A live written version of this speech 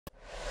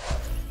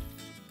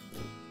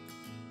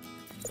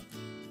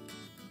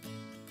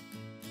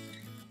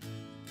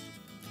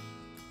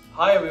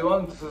Hi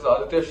everyone, this is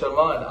Aditya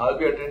Sharma and I'll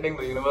be attending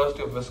the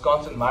University of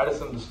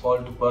Wisconsin-Madison this fall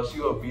to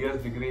pursue a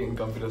BS degree in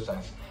computer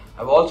science.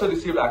 I've also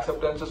received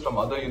acceptances from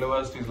other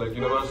universities like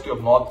University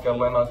of North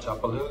Carolina,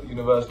 Chapel Hill,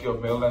 University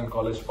of Maryland,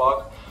 College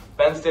Park,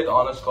 Penn State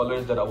Honors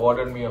College that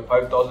awarded me a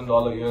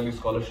 $5,000 yearly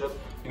scholarship,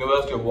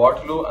 University of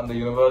Waterloo and the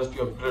University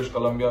of British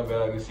Columbia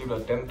where I received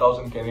a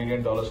 $10,000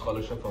 Canadian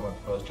scholarship for my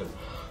first year.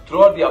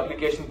 Throughout the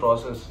application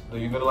process, the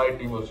UniRely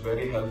team was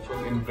very helpful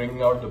in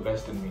bringing out the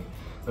best in me.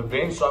 The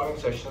brainstorming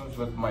sessions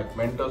with my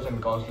mentors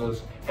and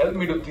counselors helped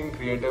me to think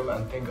creative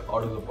and think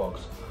out of the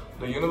box.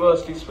 The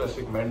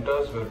university-specific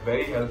mentors were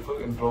very helpful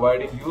in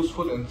providing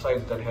useful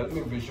insights that helped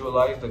me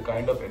visualize the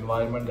kind of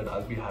environment that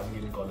I'll be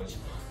having in college.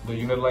 The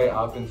UniRely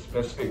app in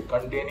specific,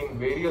 containing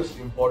various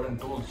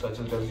important tools such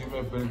as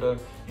resume builder,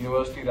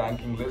 university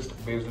ranking list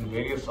based on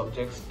various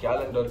subjects,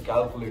 calendar,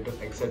 calculator,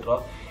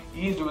 etc.,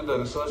 eased with the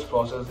research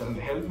process and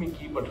helped me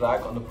keep a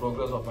track on the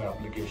progress of my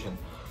application.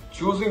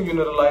 Choosing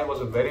UniRely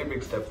was a very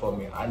big step for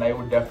me and I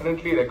would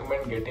definitely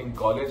recommend getting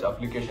college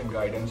application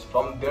guidance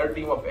from their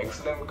team of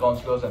excellent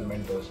counselors and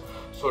mentors.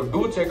 So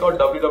do check out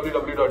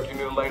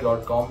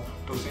www.unirely.com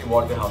to see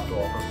what they have to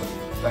offer for you.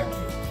 Thank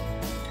you.